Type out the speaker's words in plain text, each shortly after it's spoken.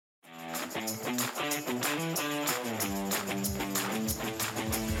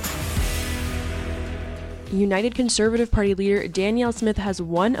United Conservative Party leader Danielle Smith has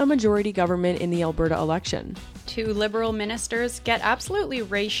won a majority government in the Alberta election. 2 Liberal ministers get absolutely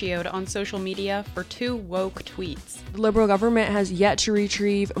ratioed on social media for 2 woke tweets. The Liberal government has yet to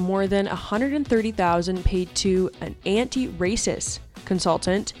retrieve more than $130,000 paid to an anti-racist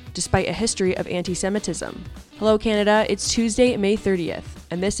consultant, despite a history of anti-Semitism. Hello Canada, it's Tuesday, May 30th,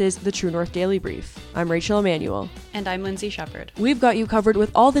 and this is the True North Daily Brief. I'm Rachel Emanuel. And I'm Lindsay Shepherd. We've got you covered with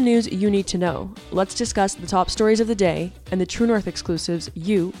all the news you need to know. Let's discuss the top stories of the day and the True North exclusives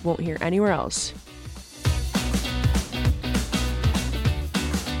you won't hear anywhere else.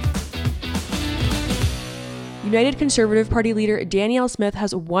 United Conservative Party leader Danielle Smith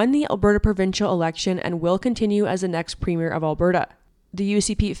has won the Alberta provincial election and will continue as the next Premier of Alberta. The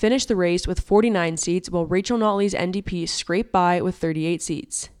UCP finished the race with 49 seats, while Rachel Notley's NDP scraped by with 38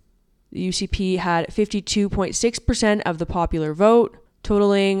 seats. The UCP had 52.6% of the popular vote,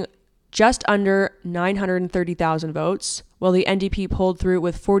 totaling just under 930,000 votes, while the NDP pulled through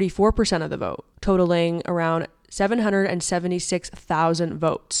with 44% of the vote, totaling around 776,000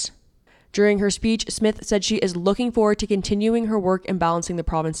 votes. During her speech, Smith said she is looking forward to continuing her work in balancing the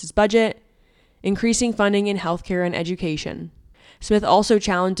province's budget, increasing funding in healthcare and education. Smith also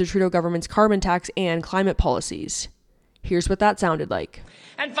challenged the Trudeau government's carbon tax and climate policies. Here's what that sounded like.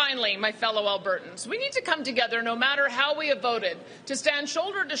 And finally, my fellow Albertans, we need to come together, no matter how we have voted, to stand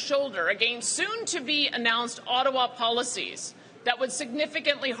shoulder to shoulder against soon-to-be announced Ottawa policies that would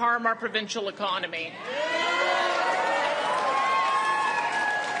significantly harm our provincial economy.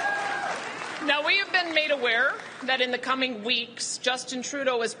 Now, we have been made aware that in the coming weeks, Justin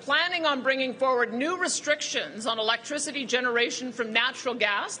Trudeau is planning on bringing forward new restrictions on electricity generation from natural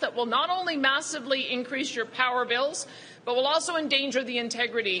gas that will not only massively increase your power bills, but will also endanger the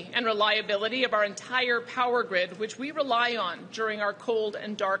integrity and reliability of our entire power grid, which we rely on during our cold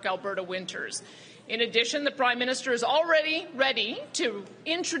and dark Alberta winters. In addition, the Prime Minister is already ready to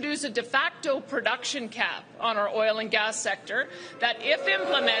introduce a de facto production cap on our oil and gas sector that, if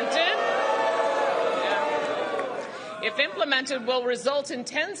implemented, will result in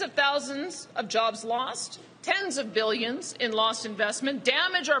tens of thousands of jobs lost, tens of billions in lost investment,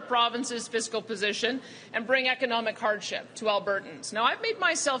 damage our province's fiscal position, and bring economic hardship to Albertans. Now, I've made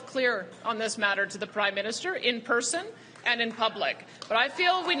myself clear on this matter to the Prime Minister in person and in public, but I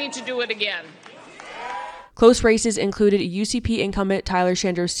feel we need to do it again. Close races included UCP incumbent Tyler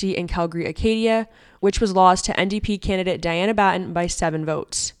Shandro's seat in Calgary-Acadia, which was lost to NDP candidate Diana Batten by 7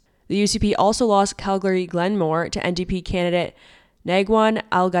 votes. The UCP also lost Calgary-Glenmore to NDP candidate Nagwan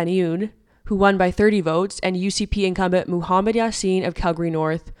Alganiud, who won by 30 votes, and UCP incumbent Muhammad Yassin of Calgary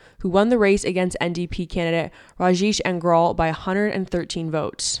North, who won the race against NDP candidate Rajesh Angral by 113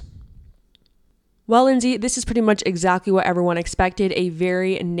 votes. Well, Lindsay, this is pretty much exactly what everyone expected, a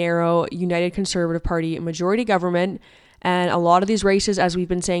very narrow United Conservative Party majority government, and a lot of these races, as we've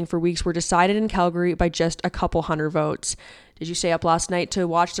been saying for weeks, were decided in Calgary by just a couple hundred votes. Did you stay up last night to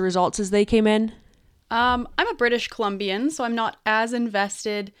watch the results as they came in? I'm a British Columbian, so I'm not as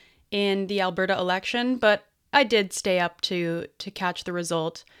invested in the Alberta election, but I did stay up to catch the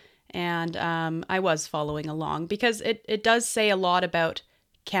result, and I was following along because it does say a lot about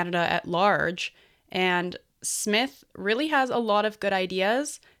Canada at large. And Smith really has a lot of good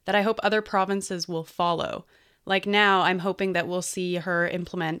ideas that I hope other provinces will follow. Like now, I'm hoping that we'll see her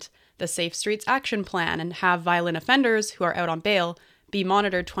implement the Safe Streets Action Plan and have violent offenders who are out on bail be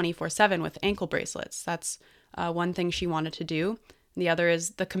monitored 24/7 with ankle bracelets. That's one thing she wanted to do. The other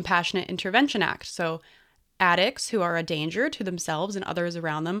is the Compassionate Intervention Act. So addicts who are a danger to themselves and others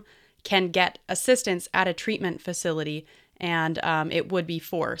around them can get assistance at a treatment facility, and it would be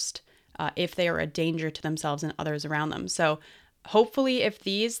forced if they are a danger to themselves and others around them. So hopefully if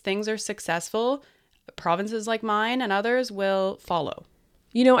these things are successful, provinces like mine and others will follow.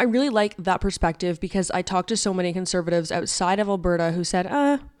 You know, I really like that perspective because I talked to so many Conservatives outside of Alberta who said,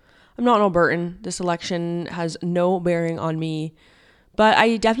 I'm not an Albertan. This election has no bearing on me. But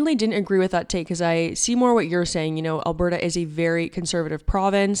I definitely didn't agree with that take because I see more what you're saying. You know, Alberta is a very conservative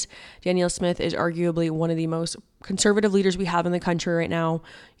province. Danielle Smith is arguably one of the most conservative leaders we have in the country right now.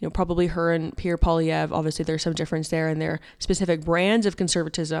 You know, probably her and Pierre Poilievre. Obviously, there's some difference there in their specific brands of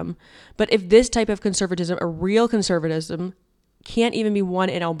conservatism. But if this type of conservatism, a real conservatism, can't even be won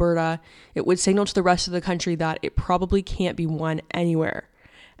in Alberta, it would signal to the rest of the country that it probably can't be won anywhere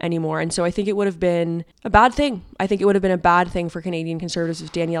anymore. And so I think it would have been a bad thing. I think it would have been a bad thing for Canadian Conservatives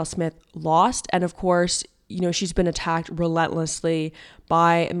if Danielle Smith lost. And of course, you know, she's been attacked relentlessly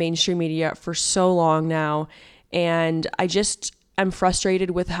by mainstream media for so long now. And I just am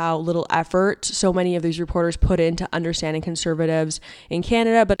frustrated with how little effort so many of these reporters put into understanding conservatives in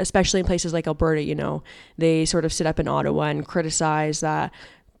Canada, but especially in places like Alberta. They sort of sit up in Ottawa and criticize that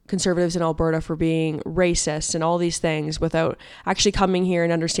conservatives in Alberta for being racist and all these things without actually coming here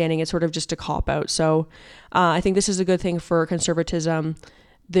and understanding it's sort of just a cop-out. So I think this is a good thing for conservatism.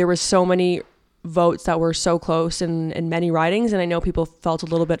 There was so many votes that were so close in many ridings, and I know people felt a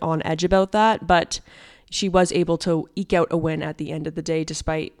little bit on edge about that, but she was able to eke out a win at the end of the day,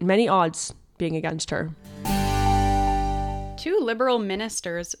 despite many odds being against her. 2 Liberal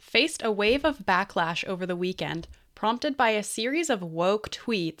ministers faced a wave of backlash over the weekend, prompted by a series of woke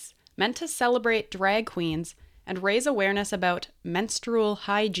tweets meant to celebrate drag queens and raise awareness about Menstrual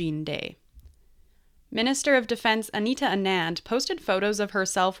Hygiene Day. Minister of Defense Anita Anand posted photos of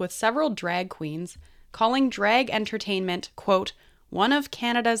herself with several drag queens, calling drag entertainment, quote, one of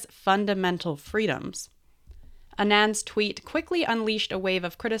Canada's fundamental freedoms. Anand's tweet quickly unleashed a wave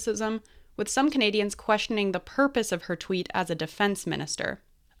of criticism, with some Canadians questioning the purpose of her tweet as a defense minister.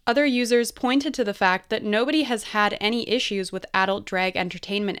 Other users pointed to the fact that nobody has had any issues with adult drag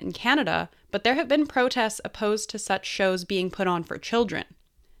entertainment in Canada, but there have been protests opposed to such shows being put on for children.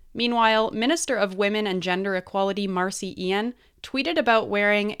 Meanwhile, Minister of Women and Gender Equality Marcy Ian tweeted about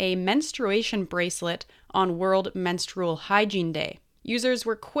wearing a menstruation bracelet on World Menstrual Hygiene Day. Users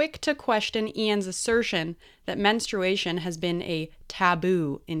were quick to question Ian's assertion that menstruation has been a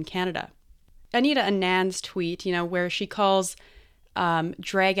taboo in Canada. Anita Anand's tweet, where she calls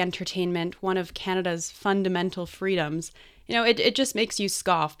drag entertainment one of Canada's fundamental freedoms, it just makes you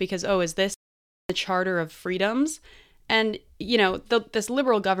scoff because, is this the Charter of Freedoms? And, this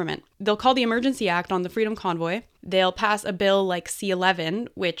Liberal government, they'll call the Emergency Act on the Freedom Convoy. They'll pass a bill like C-11,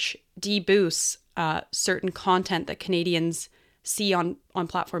 which deboosts certain content that Canadians see on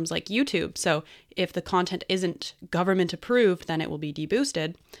platforms like YouTube. So if the content isn't government approved, then it will be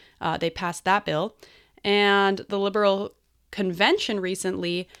deboosted. They passed that bill. And the Liberal convention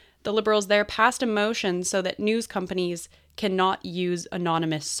recently, the Liberals there passed a motion so that news companies cannot use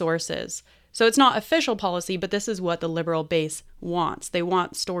anonymous sources. So it's not official policy, but this is what the Liberal base wants. They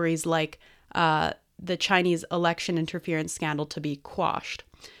want stories like the Chinese election interference scandal to be quashed.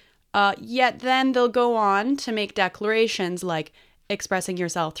 Yet then they'll go on to make declarations like expressing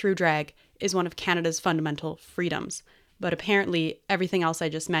yourself through drag is one of Canada's fundamental freedoms. But apparently everything else I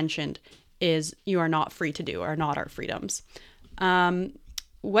just mentioned is you are not free to do, are not our freedoms.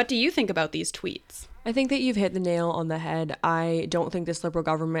 What do you think about these tweets? I think that you've hit the nail on the head. I don't think this Liberal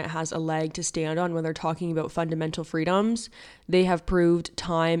government has a leg to stand on when they're talking about fundamental freedoms. They have proved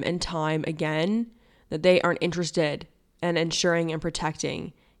time and time again that they aren't interested in ensuring and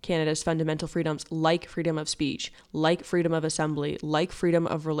protecting Canada's fundamental freedoms, like freedom of speech, like freedom of assembly, like freedom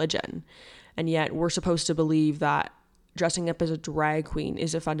of religion. And yet we're supposed to believe that dressing up as a drag queen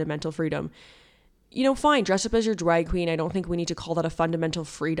is a fundamental freedom. Fine, dress up as your drag queen. I don't think we need to call that a fundamental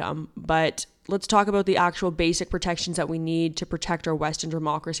freedom, but let's talk about the actual basic protections that we need to protect our Western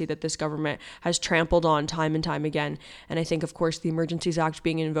democracy that this government has trampled on time and time again. And I think, of course, the Emergencies Act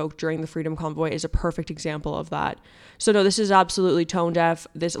being invoked during the Freedom Convoy is a perfect example of that. So no, this is absolutely tone deaf.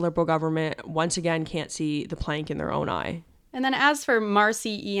 This Liberal government, once again, can't see the plank in their own eye. And then as for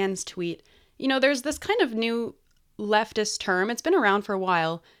Marcy Ian's tweet, there's this kind of new leftist term. It's been around for a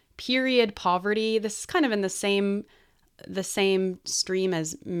while. Period poverty. This is kind of in the same stream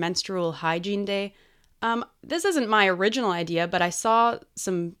as Menstrual Hygiene Day. This isn't my original idea, but I saw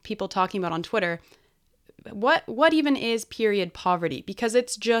some people talking about on Twitter. What even is period poverty? Because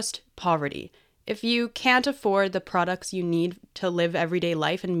it's just poverty. If you can't afford the products you need to live everyday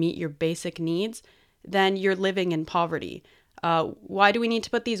life and meet your basic needs, then you're living in poverty. Why do we need to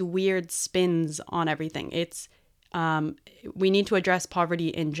put these weird spins on everything? We need to address poverty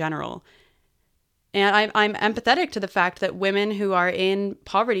in general. And I'm empathetic to the fact that women who are in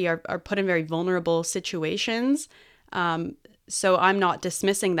poverty are put in very vulnerable situations. So I'm not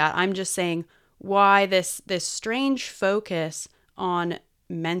dismissing that. I'm just saying why this strange focus on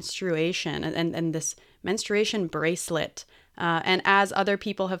menstruation and this menstruation bracelet. And as other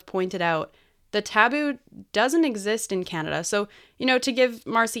people have pointed out, the taboo doesn't exist in Canada. So, to give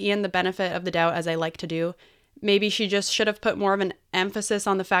Marcy Ian the benefit of the doubt, as I like to do, maybe she just should have put more of an emphasis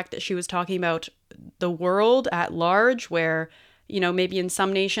on the fact that she was talking about the world at large, where, maybe in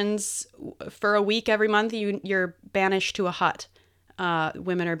some nations for a week every month, you're banished to a hut.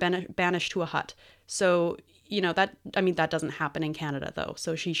 Women are banished to a hut. So, that doesn't happen in Canada, though.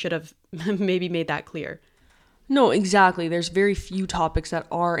 So she should have maybe made that clear. No, exactly. There's very few topics that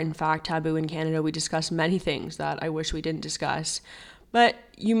are, in fact, taboo in Canada. We discuss many things that I wish we didn't discuss. But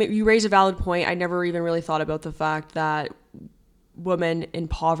you raise a valid point. I never even really thought about the fact that women in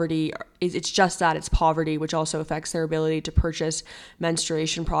poverty, it's just that it's poverty, which also affects their ability to purchase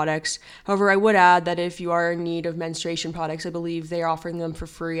menstruation products. However, I would add that if you are in need of menstruation products, I believe they are offering them for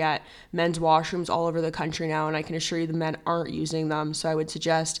free at men's washrooms all over the country now, and I can assure you the men aren't using them. So I would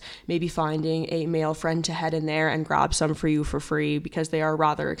suggest maybe finding a male friend to head in there and grab some for you for free, because they are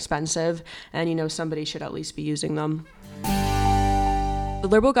rather expensive, and somebody should at least be using them. The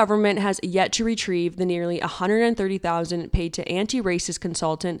Liberal government has yet to retrieve the nearly $130,000 paid to anti-racist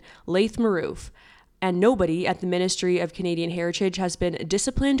consultant Laith Marouf, and nobody at the Ministry of Canadian Heritage has been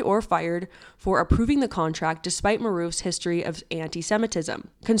disciplined or fired for approving the contract despite Marouf's history of anti-Semitism.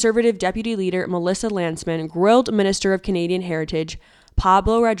 Conservative Deputy Leader Melissa Landsman grilled Minister of Canadian Heritage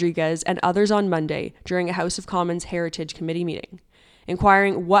Pablo Rodriguez and others on Monday during a House of Commons Heritage Committee meeting,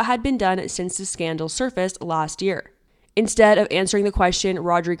 inquiring what had been done since the scandal surfaced last year. Instead of answering the question,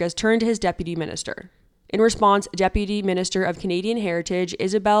 Rodriguez turned to his deputy minister. In response, Deputy Minister of Canadian Heritage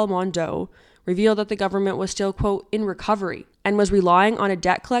Isabelle Mondeau revealed that the government was still, quote, in recovery and was relying on a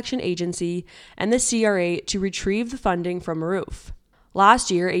debt collection agency and the CRA to retrieve the funding from Marouf.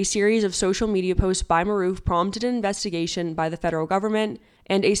 Last year, a series of social media posts by Marouf prompted an investigation by the federal government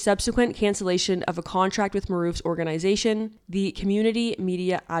and a subsequent cancellation of a contract with Marouf's organization, the Community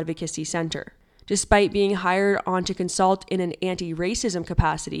Media Advocacy Center. Despite being hired on to consult in an anti-racism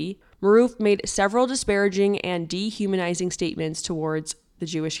capacity, Marouf made several disparaging and dehumanizing statements towards the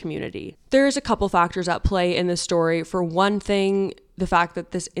Jewish community. There's a couple factors at play in this story. For one thing, the fact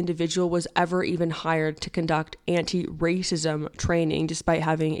that this individual was ever even hired to conduct anti-racism training despite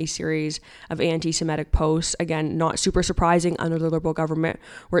having a series of anti-Semitic posts. Again, not super surprising under the Liberal government,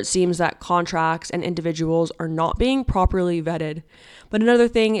 where it seems that contracts and individuals are not being properly vetted. But another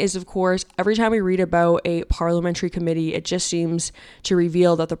thing is, of course, every time we read about a parliamentary committee, it just seems to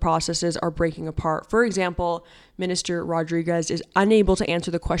reveal that the processes are breaking apart. For example, Minister Rodriguez is unable to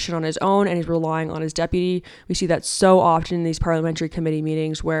answer the question on his own and is relying on his deputy. We see that so often in these parliamentary committee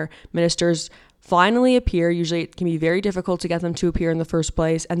meetings where ministers finally appear. Usually it can be very difficult to get them to appear in the first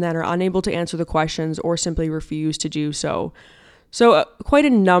place, and then are unable to answer the questions or simply refuse to do so. So quite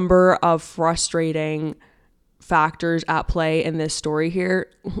a number of frustrating factors at play in this story here.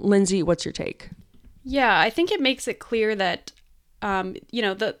 Lindsay, what's your take? Yeah, I think it makes it clear that,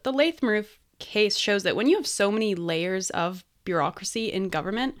 the Laith Marouf case shows that when you have so many layers of bureaucracy in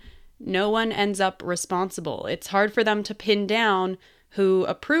government, no one ends up responsible. It's hard for them to pin down who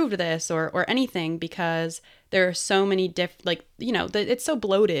approved this or anything, because there are so many it's so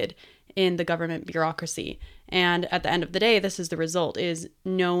bloated in the government bureaucracy. And at the end of the day, this is the result, is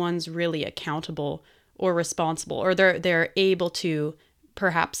no one's really accountable or responsible, or they're able to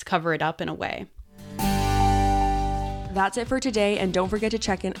perhaps cover it up in a way. That's it for today, and don't forget to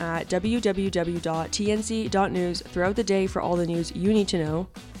check in at www.tnc.news throughout the day for all the news you need to know.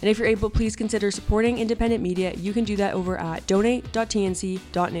 And if you're able, please consider supporting independent media. You can do that over at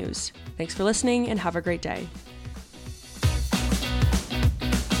donate.tnc.news. Thanks for listening, and have a great day.